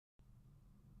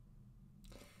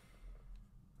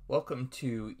Welcome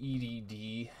to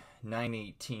EDD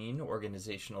 918,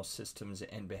 Organizational Systems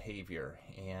and Behavior.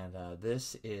 And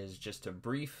this is just a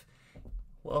brief,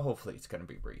 well, hopefully it's going to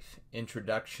be brief,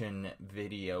 introduction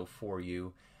video for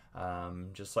you.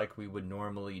 Just like we would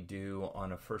normally do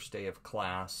on a first day of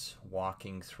class,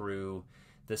 walking through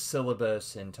the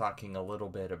syllabus and talking a little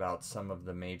bit about some of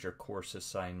the major course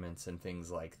assignments and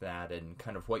things like that, and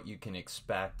kind of what you can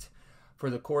expect for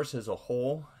the course as a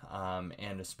whole,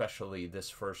 and especially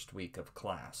this first week of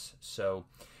class. So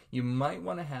you might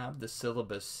want to have the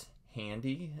syllabus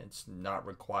handy. It's not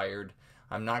required.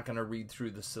 I'm not going to read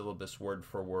through the syllabus word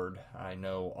for word. I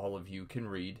know all of you can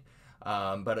read,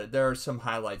 but there are some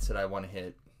highlights that I want to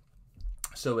hit,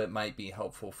 so it might be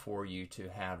helpful for you to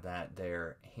have that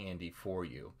there handy for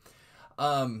you.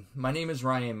 My name is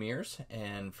Ryan Mears,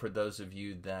 and for those of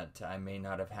you that I may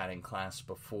not have had in class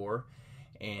before,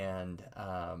 and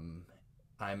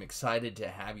I'm excited to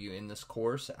have you in this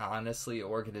course. Honestly,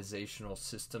 organizational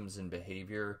systems and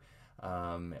behavior,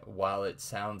 while it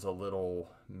sounds a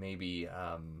little maybe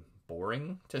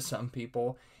boring to some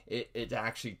people, it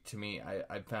actually, to me,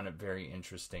 I found it very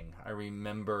interesting. I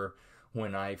remember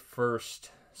when I first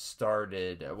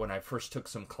took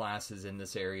some classes in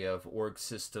this area of org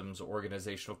systems,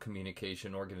 organizational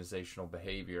communication, organizational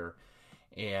behavior,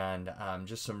 and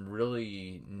just some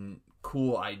really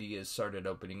cool ideas started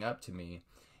opening up to me.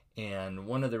 And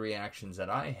one of the reactions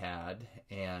that I had,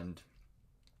 and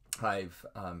I've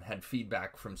had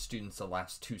feedback from students the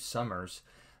last 2 summers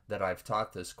that I've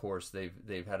taught this course,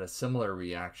 they've had a similar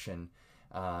reaction,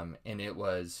 and it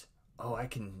was, oh, I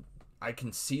can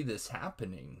see this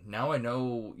happening. Now I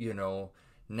know,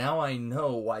 now I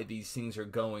know why these things are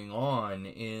going on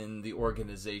in the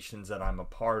organizations that I'm a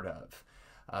part of.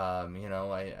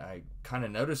 I kind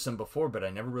of noticed them before, but I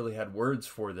never really had words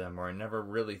for them, or I never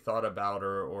really thought about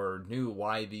or knew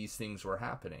why these things were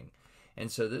happening.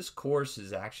 And so this course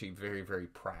is actually very, very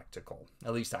practical.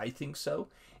 At least I think so,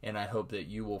 and I hope that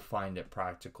you will find it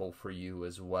practical for you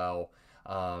as well.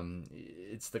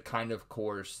 It's the kind of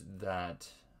course that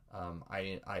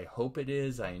I hope it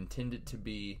is, I intend it to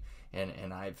be,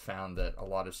 and I've found that a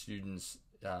lot of students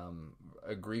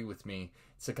agree with me.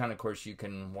 It's the kind of course you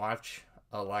can watch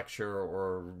a lecture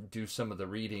or do some of the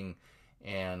reading,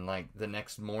 and like the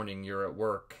next morning you're at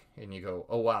work and you go,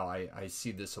 oh wow, I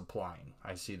see this applying,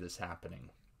 I see this happening.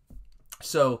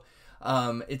 So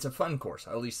it's a fun course,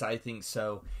 at least I think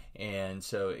so, and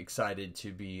so excited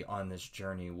to be on this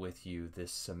journey with you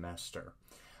this semester.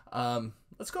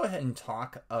 Let's go ahead and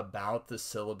talk about the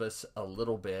syllabus a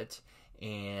little bit,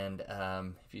 and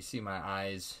if you see my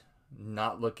eyes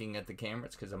not looking at the camera,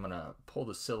 it's because I'm going to pull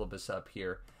the syllabus up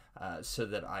here so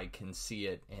that I can see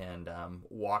it and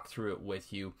walk through it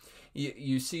with you.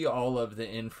 You see all of the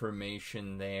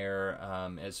information there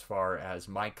as far as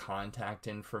my contact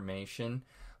information.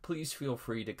 Please feel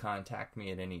free to contact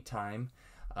me at any time.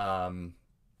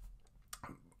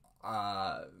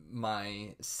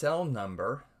 My cell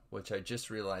number, which I just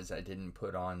realized I didn't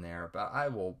put on there, but I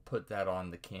will put that on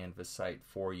the Canvas site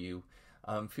for you.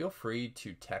 Feel free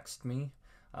to text me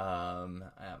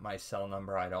at my cell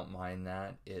number. I don't mind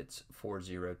that. It's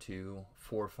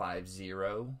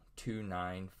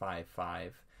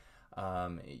 402-450-2955.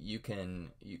 You can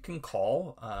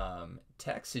call.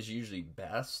 Text is usually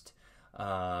best,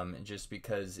 just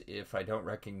because if I don't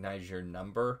recognize your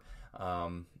number,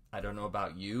 I don't know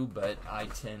about you, but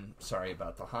sorry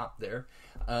about the hop there.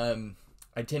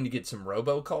 I tend to get some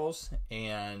robocalls,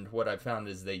 and what I found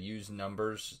is they use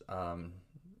numbers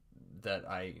that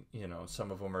some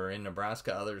of them are in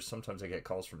Nebraska, others, sometimes I get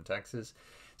calls from Texas.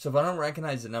 So if I don't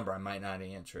recognize the number, I might not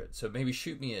answer it. So maybe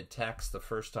shoot me a text the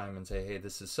first time and say, hey,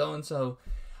 this is so-and-so.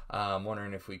 I'm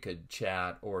wondering if we could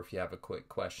chat, or if you have a quick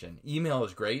question. Email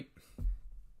is great.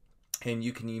 And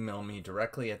you can email me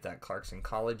directly at that Clarkson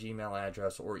College email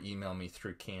address, or email me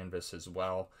through Canvas as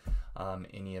well.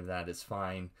 Any of that is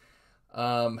fine.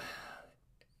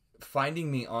 Finding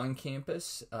me on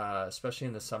campus, especially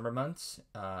in the summer months,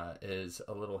 is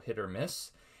a little hit or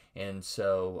miss. And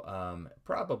so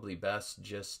probably best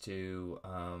just to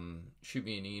shoot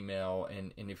me an email.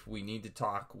 And if we need to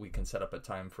talk, we can set up a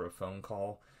time for a phone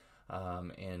call.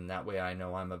 And that way I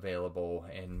know I'm available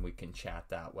and we can chat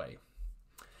that way.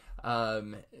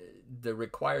 The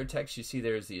required text you see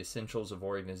there is the essentials of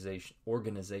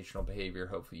organizational behavior.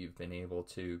 Hopefully you've been able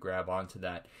to grab onto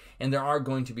that. And there are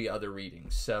going to be other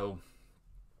readings, so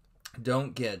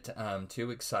don't get too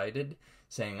excited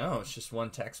saying, oh, it's just one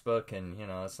textbook and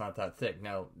it's not that thick.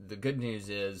 Now the good news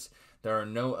is there are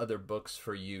no other books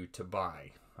for you to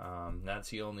buy. That's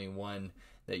the only one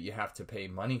that you have to pay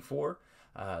money for.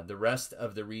 The rest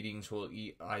of the readings will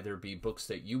either be books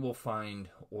that you will find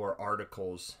or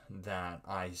articles that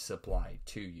I supply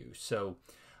to you. So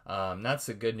that's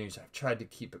the good news. I've tried to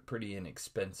keep it pretty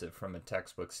inexpensive from a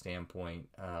textbook standpoint.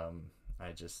 I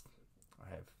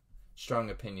have strong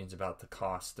opinions about the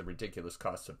cost, the ridiculous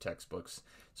cost of textbooks,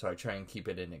 so I try and keep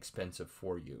it inexpensive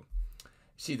for you.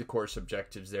 See the course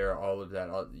objectives there, all of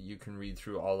that. You can read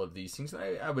through all of these things.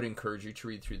 I would encourage you to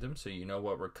read through them so you know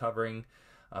what we're covering,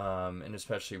 and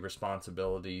especially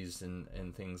responsibilities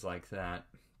and things like that.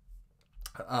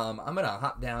 I'm going to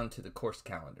hop down to the course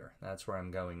calendar. That's where I'm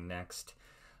going next,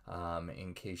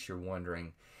 in case you're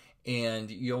wondering. And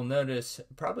you'll notice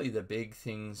probably the big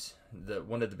things,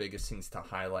 one of the biggest things to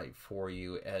highlight for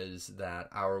you is that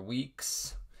our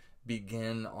weeks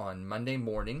begin on Monday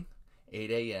morning, 8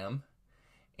 a.m.,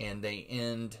 and they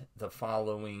end the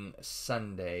following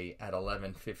Sunday at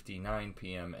 11:59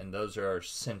 p.m., and those are our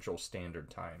Central Standard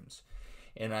Times.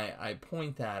 And I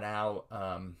point that out.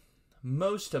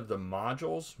 Most of the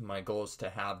modules, my goal is to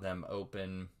have them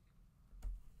open.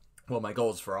 Well, my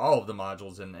goal is for all of the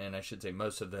modules, and I should say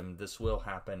most of them, this will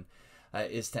happen,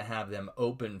 is to have them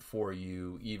open for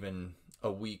you even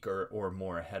a week or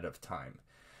more ahead of time.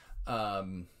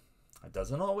 It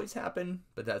doesn't always happen,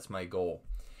 but that's my goal.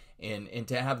 And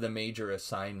to have the major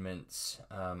assignments,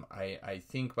 I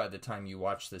think by the time you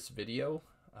watch this video,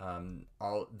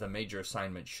 all the major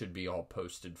assignments should be all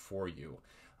posted for you.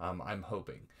 I'm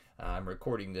hoping. I'm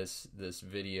recording this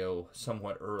video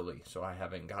somewhat early, so I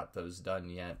haven't got those done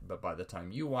yet, but by the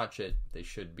time you watch it, they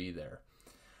should be there.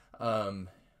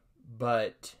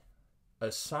 But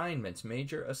assignments,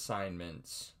 major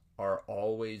assignments, are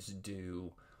always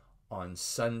due on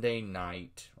Sunday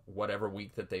night, whatever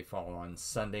week that they fall on,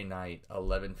 Sunday night,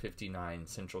 11:59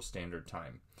 Central Standard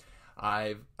Time.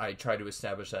 I try to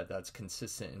establish that that's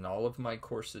consistent in all of my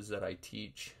courses that I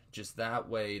teach. Just that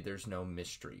way, there's no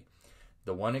mystery.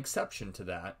 The one exception to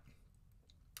that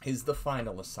is the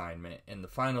final assignment, and the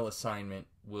final assignment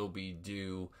will be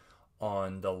due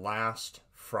on the last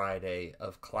Friday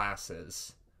of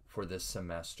classes for this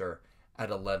semester at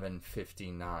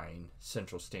 11:59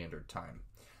 Central Standard Time.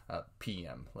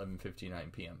 PM,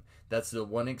 11:59 p.m. That's the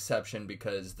one exception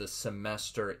because the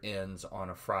semester ends on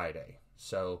a Friday.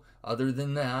 So other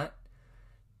than that,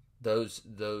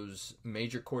 those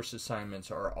major course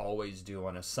assignments are always due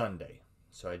on a Sunday.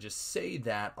 So I just say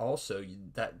that also,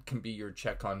 that can be your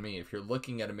check on me. If you're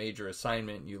looking at a major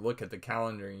assignment, you look at the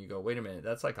calendar and you go, wait a minute,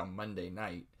 that's like a Monday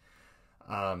night.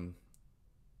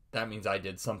 That means I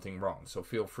did something wrong. So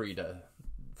feel free to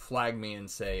flag me and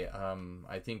say,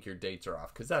 I think your dates are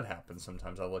off, because that happens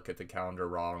sometimes. I look at the calendar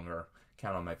wrong or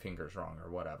count on my fingers wrong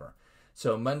or whatever.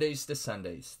 So Mondays to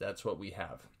Sundays, that's what we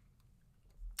have.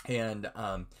 And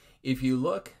if you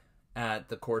look at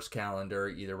the course calendar,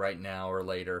 either right now or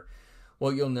later,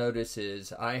 what you'll notice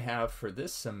is I have for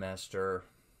this semester,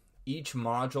 each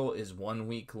module is 1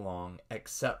 week long,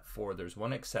 except for, there's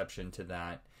one exception to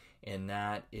that, and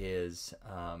that is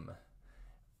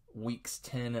weeks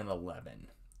 10 and 11.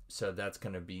 So that's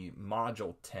going to be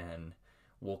module 10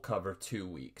 will cover 2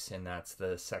 weeks, and that's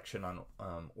the section on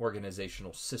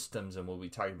organizational systems, and we'll be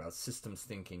talking about systems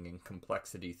thinking and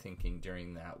complexity thinking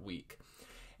during that week.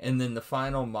 And then the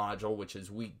final module, which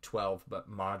is week 12, but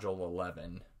module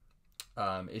 11,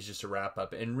 is just a wrap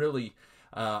up. And really,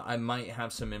 I might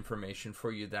have some information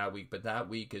for you that week, but that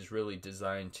week is really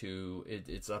designed to,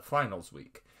 it's a finals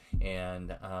week.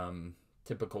 And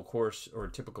typical course or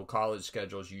typical college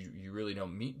schedules, you really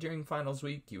don't meet during finals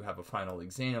week. You have a final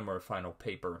exam or a final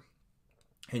paper,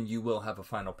 and you will have a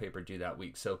final paper due that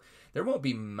week. So there won't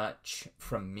be much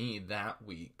from me that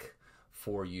week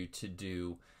for you to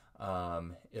do.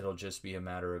 It'll just be a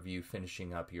matter of you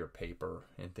finishing up your paper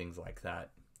and things like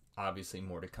that. Obviously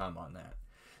more to come on that.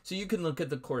 So you can look at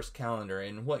the course calendar,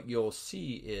 and what you'll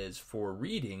see is for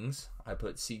readings, I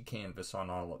put seed canvas on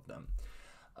all of them.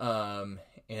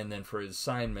 And then for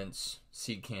assignments,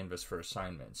 seed canvas for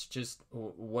assignments. Just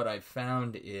what I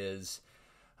found is,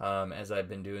 as I've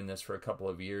been doing this for a couple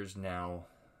of years now,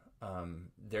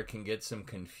 there can get some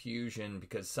confusion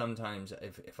because sometimes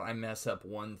if I mess up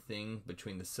one thing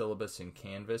between the syllabus and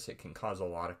Canvas, it can cause a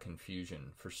lot of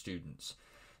confusion for students.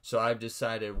 So I've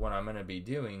decided what I'm going to be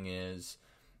doing is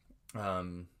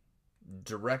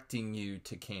directing you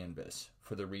to Canvas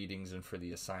for the readings and for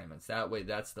the assignments. That way,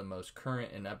 that's the most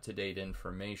current and up-to-date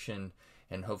information,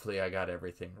 and hopefully I got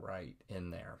everything right in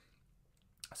there.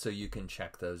 So you can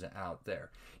check those out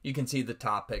there. You can see the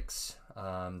topics,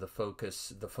 the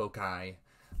focus, the foci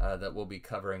that we'll be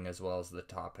covering, as well as the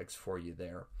topics for you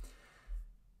there.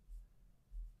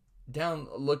 Down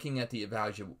looking at the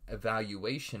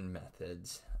evaluation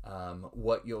methods,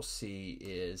 what you'll see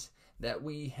is that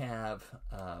we have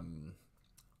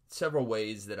several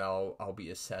ways that I'll be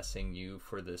assessing you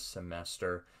for this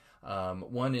semester.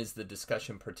 One is the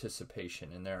discussion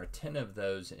participation, and there are 10 of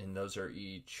those, and those are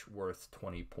each worth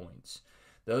 20 points.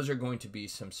 Those are going to be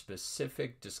some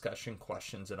specific discussion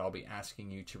questions that I'll be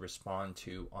asking you to respond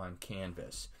to on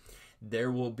Canvas.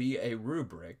 There will be a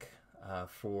rubric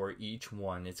for each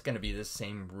one. It's going to be the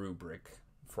same rubric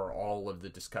for all of the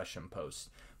discussion posts,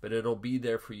 but it'll be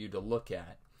there for you to look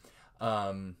at.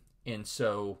 And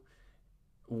so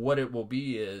what it will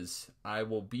be is I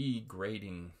will be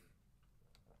grading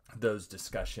those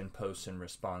discussion posts and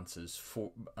responses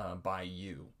for by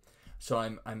you. So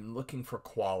I'm looking for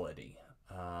quality.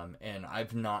 And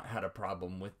I've not had a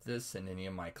problem with this in any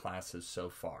of my classes so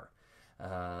far.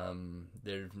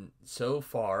 So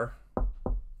far,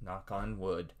 knock on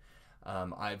wood,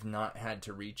 I've not had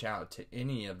to reach out to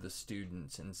any of the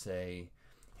students and say,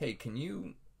 hey, can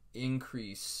you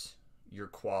increase your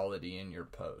quality in your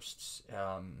posts?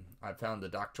 I found the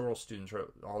doctoral students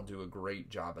all do a great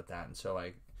job at that, and so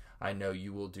I know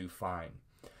you will do fine.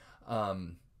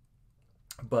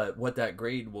 But what that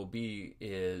grade will be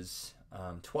is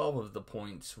 12 of the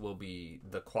points will be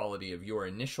the quality of your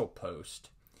initial post,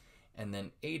 and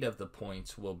then 8 of the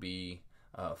points will be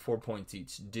 4 points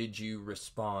each. Did you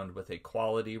respond with a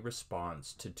quality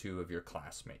response to 2 of your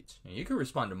classmates? Now, you can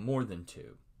respond to more than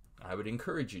 2. I would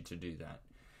encourage you to do that.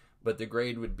 But the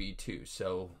grade would be 2,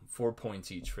 so 4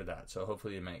 points each for that. So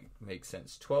hopefully it makes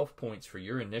sense. 12 points for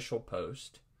your initial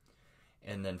post,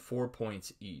 and then 4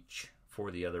 points each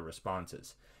for the other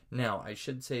responses. Now, I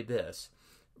should say this.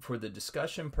 For the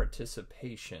discussion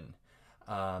participation,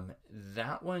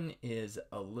 that one is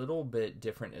a little bit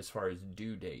different as far as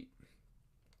due date.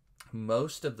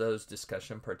 Most of those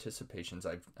discussion participations,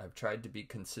 I've tried to be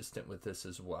consistent with this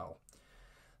as well.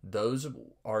 Those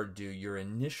are due, your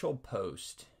initial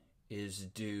post is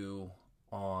due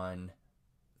on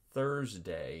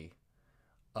Thursday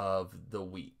of the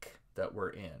week that we're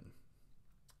in.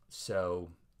 So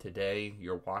today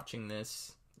you're watching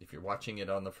this. If you're watching it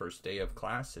on the first day of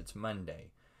class, it's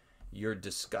Monday. Your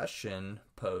discussion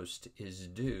post is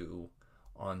due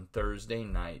on Thursday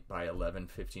night by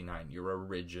 11:59, your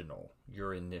original,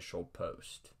 your initial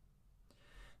post.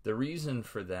 The reason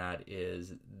for that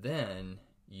is then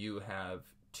you have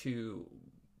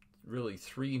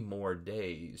 3 more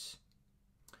days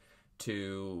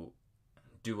to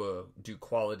do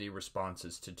quality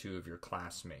responses to 2 of your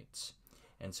classmates.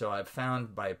 And so I've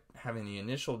found by having the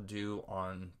initial due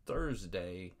on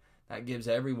Thursday, that gives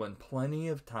everyone plenty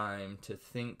of time to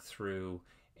think through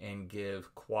and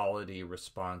give quality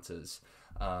responses.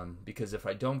 Because if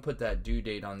I don't put that due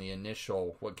date on the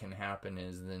initial, what can happen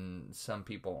is then some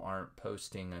people aren't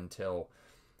posting until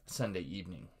Sunday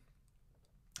evening.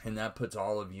 And that puts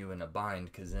all of you in a bind,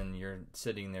 because then you're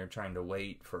sitting there trying to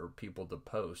wait for people to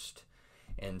post.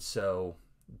 And so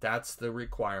that's the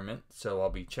requirement. So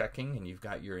I'll be checking, and you've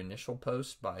got your initial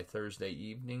post by Thursday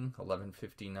evening,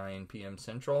 11:59 p.m.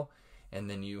 Central, and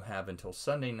then you have until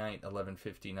Sunday night,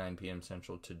 11:59 p.m.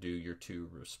 Central, to do your 2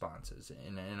 responses.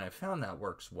 And I found that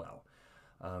works well.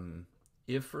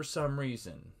 If for some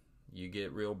reason you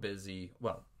get real busy,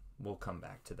 well, we'll come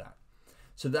back to that.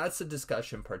 So that's the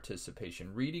discussion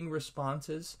participation. Reading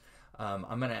responses,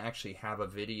 I'm going to actually have a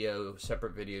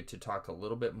separate video to talk a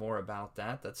little bit more about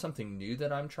that. That's something new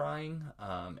that I'm trying,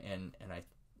 and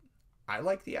I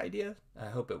like the idea. I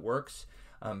hope it works.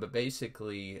 But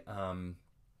basically,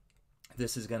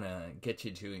 this is going to get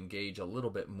you to engage a little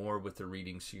bit more with the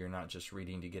reading, so you're not just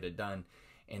reading to get it done,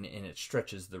 and it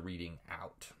stretches the reading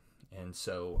out. And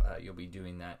so you'll be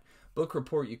doing that. Book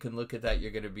report, you can look at that.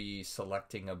 You're going to be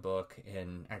selecting a book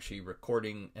and actually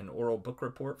recording an oral book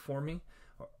report for me,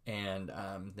 and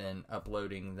then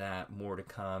uploading that. More to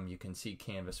come. You can see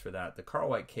Canvas for that. The Carl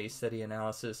White case study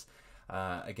analysis,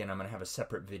 again, I'm going to have a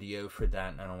separate video for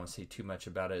that, and I don't want to say too much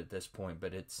about it at this point,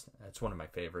 but it's one of my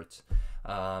favorites.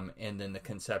 And then the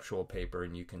conceptual paper,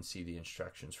 and you can see the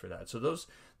instructions for that. So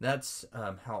that's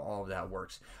how all of that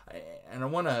works. And I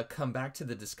want to come back to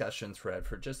the discussion thread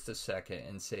for just a second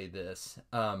and say this.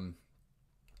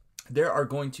 There are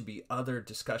going to be other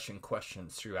discussion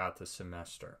questions throughout the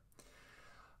semester.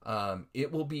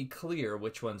 It will be clear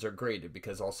which ones are graded,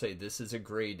 because I'll say this is a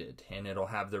graded, and it'll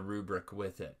have the rubric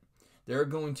with it. There are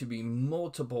going to be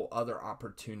multiple other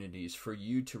opportunities for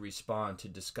you to respond to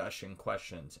discussion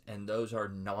questions, and those are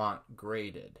not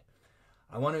graded.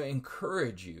 I want to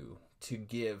encourage you to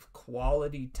give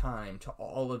quality time to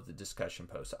all of the discussion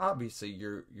posts. Obviously,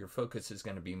 your focus is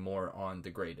going to be more on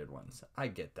the graded ones. I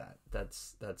get that.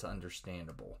 That's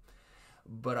understandable.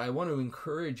 but I want to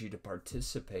encourage you to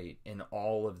participate in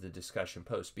all of the discussion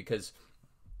posts, because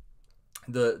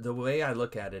the way I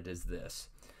look at it is this.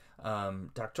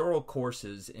 Doctoral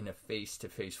courses in a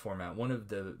face-to-face format, one of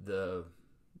the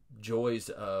joys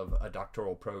of a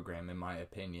doctoral program, in my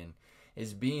opinion,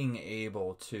 is being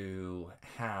able to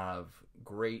have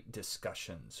great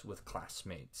discussions with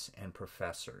classmates and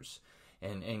professors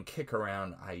and kick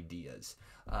around ideas.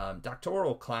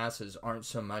 Doctoral classes aren't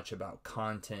so much about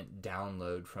content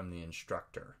download from the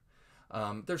instructor.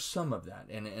 There's some of that,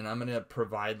 and I'm going to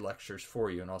provide lectures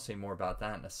for you, and I'll say more about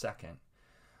that in a second.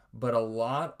 But a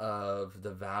lot of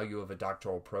the value of a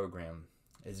doctoral program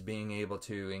is being able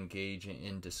to engage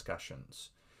in discussions.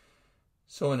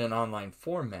 So in an online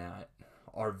format,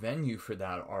 our venue for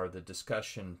that are the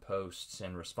discussion posts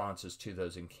and responses to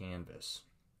those in Canvas.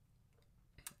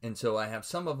 And so I have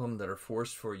some of them that are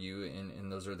forced for you, and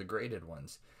those are the graded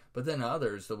ones. But then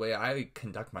others, the way I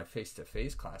conduct my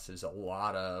face-to-face classes, a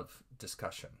lot of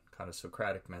discussion, kind of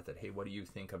Socratic method. Hey, what do you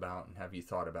think about and have you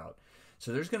thought about?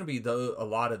 So there's going to be a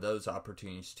lot of those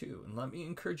opportunities too. And let me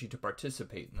encourage you to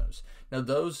participate in those. Now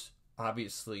those,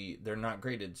 obviously, they're not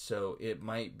graded, so it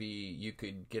might be you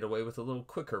could get away with a little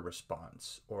quicker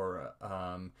response, or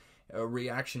a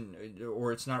reaction,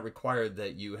 or it's not required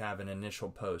that you have an initial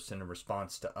post and a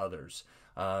response to others.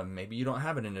 Maybe you don't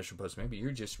have an initial post. Maybe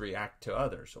you just react to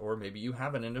others, or maybe you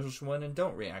have an initial one and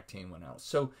don't react to anyone else.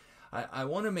 So I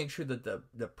want to make sure that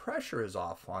the pressure is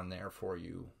off on there for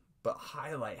you, but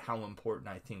highlight how important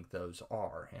I think those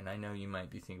are. And I know you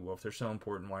might be thinking, well, if they're so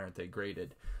important, why aren't they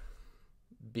graded?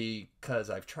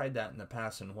 Because I've tried that in the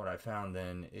past, and what I found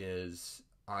then is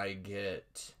I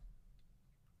get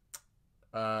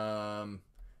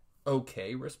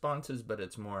okay responses, but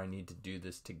it's more I need to do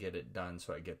this to get it done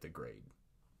so I get the grade.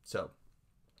 So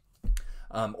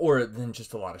or then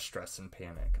just a lot of stress and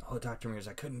panic. Oh, Dr. Mears,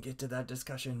 I couldn't get to that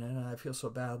discussion and I feel so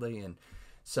badly. And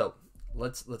so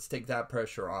let's take that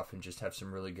pressure off and just have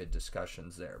some really good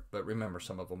discussions there. But remember,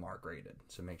 some of them are graded,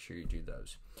 so make sure you do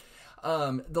those.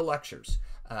 The lectures.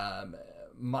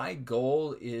 My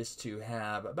goal is to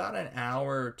have about an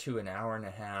hour to an hour and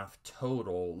a half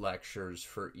total lectures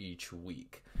for each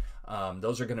week.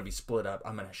 Those are going to be split up.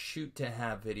 I'm going to shoot to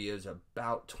have videos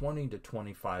about 20 to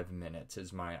 25 minutes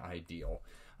is my ideal.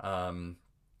 And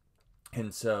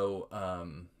so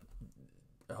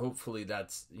hopefully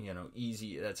that's,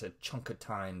 easy. That's a chunk of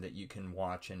time that you can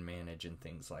watch and manage and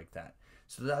things like that.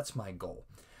 So that's my goal.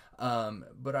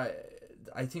 But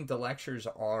I think the lectures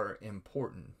are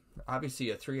important.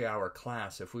 Obviously, a 3-hour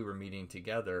class, if we were meeting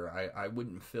together, I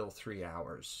wouldn't fill 3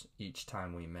 hours each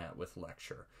time we met with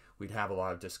lecture. We'd have a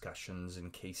lot of discussions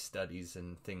and case studies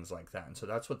and things like that. And so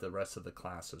that's what the rest of the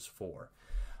class is for.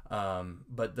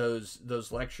 But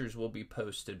those lectures will be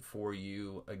posted for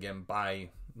you, again, by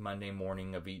Monday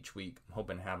morning of each week. I'm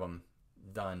hoping to have them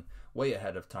done way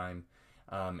ahead of time.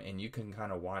 And you can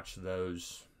kind of watch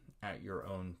those at your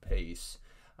own pace.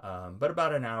 But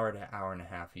about an hour to hour and a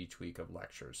half each week of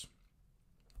lectures.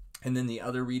 And then the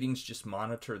other readings, just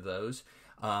monitor those.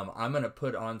 I'm going to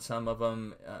put on some of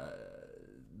them,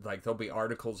 like there'll be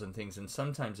articles and things, and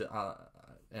sometimes,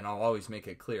 and I'll always make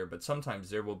it clear, but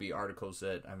sometimes there will be articles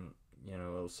that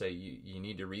it'll say you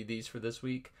need to read these for this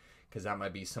week, because that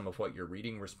might be some of what your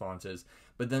reading response is.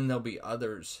 But then there'll be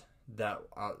others that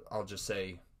I'll just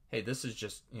say, hey, this is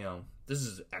just, this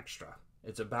is extra.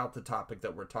 It's about the topic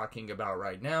that we're talking about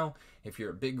right now. If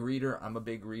you're a big reader, I'm a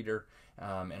big reader,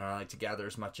 and I like to gather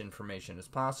as much information as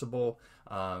possible.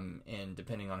 And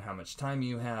depending on how much time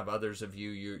you have, others of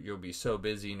you'll be so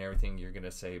busy and everything, you're going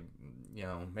to say,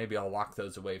 maybe I'll lock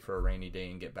those away for a rainy day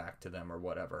and get back to them or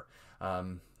whatever.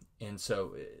 And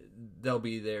so they'll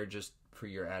be there just for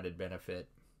your added benefit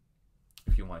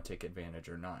if you want to take advantage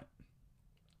or not.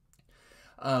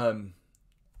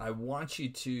 I want you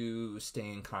to stay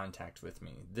in contact with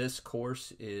me. This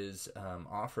course is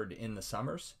offered in the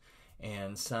summers,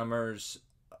 and summers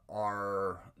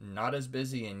are not as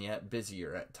busy and yet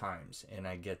busier at times, and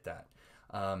I get that.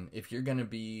 If you're going to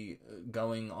be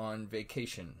going on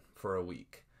vacation for a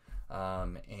week,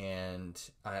 and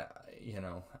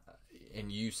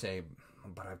you say,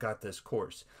 but I've got this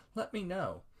course, let me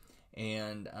know.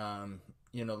 And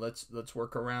let's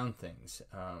work around things.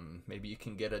 Maybe you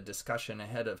can get a discussion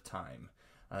ahead of time,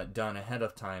 done ahead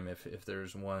of time if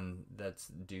there's one that's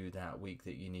due that week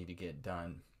that you need to get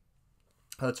done.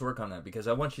 Let's work on that, because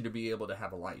I want you to be able to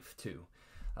have a life too.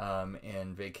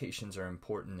 And vacations are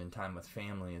important, and time with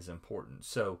family is important.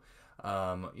 So,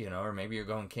 or maybe you're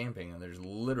going camping and there's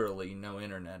literally no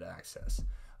internet access.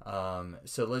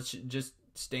 So let's just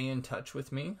stay in touch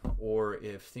with me, or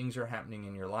if things are happening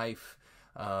in your life,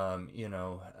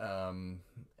 As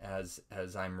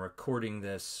I'm recording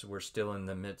this, we're still in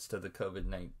the midst of the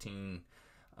COVID-19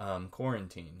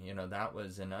 quarantine. That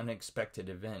was an unexpected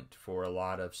event for a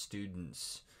lot of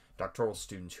students, doctoral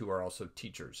students who are also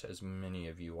teachers, as many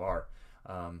of you are,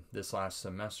 this last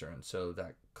semester, and so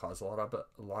that caused a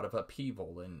lot of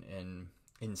upheaval and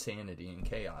insanity and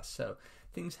chaos. So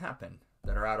things happen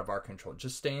that are out of our control.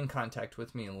 Just stay in contact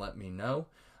with me and let me know,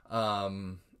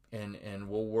 and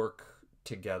we'll work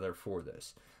together for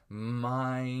this.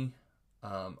 My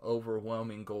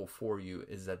overwhelming goal for you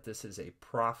is that this is a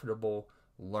profitable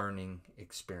learning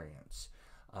experience.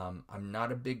 I'm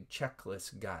not a big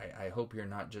checklist guy. I hope you're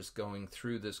not just going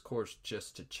through this course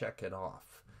just to check it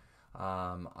off.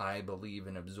 I believe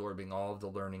in absorbing all of the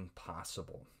learning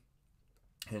possible.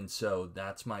 And so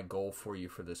that's my goal for you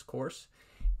for this course.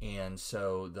 And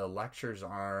so the lectures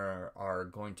are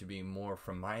going to be more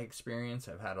from my experience.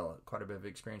 I've had quite a bit of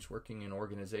experience working in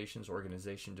organizations,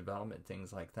 organization development,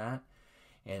 things like that.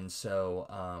 And so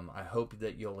I hope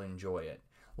that you'll enjoy it.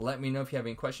 Let me know if you have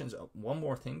any questions. One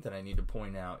more thing that I need to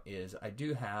point out is I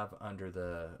do have under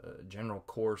the general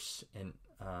course and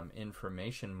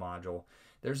information module,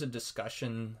 there's a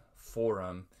discussion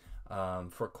forum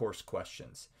for course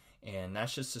questions. And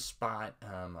that's just a spot,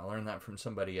 I learned that from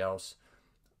somebody else,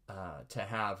 to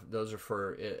have. Those are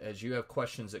for, as you have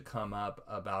questions that come up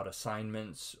about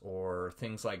assignments or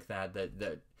things like that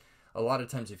a lot of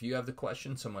times if you have the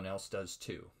question, someone else does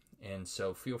too. And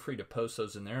so feel free to post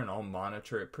those in there, and I'll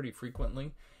monitor it pretty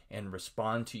frequently and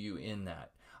respond to you in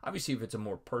that. Obviously, if it's a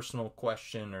more personal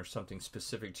question or something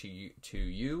specific to you,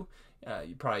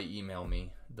 you probably email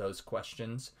me those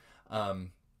questions.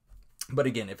 But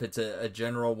again, if it's a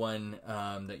general one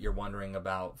that you're wondering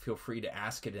about, feel free to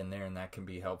ask it in there, and that can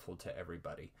be helpful to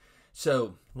everybody.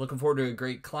 So looking forward to a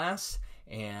great class,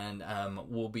 and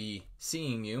we'll be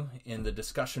seeing you in the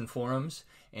discussion forums.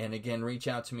 And again, reach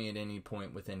out to me at any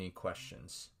point with any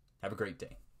questions. Have a great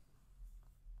day.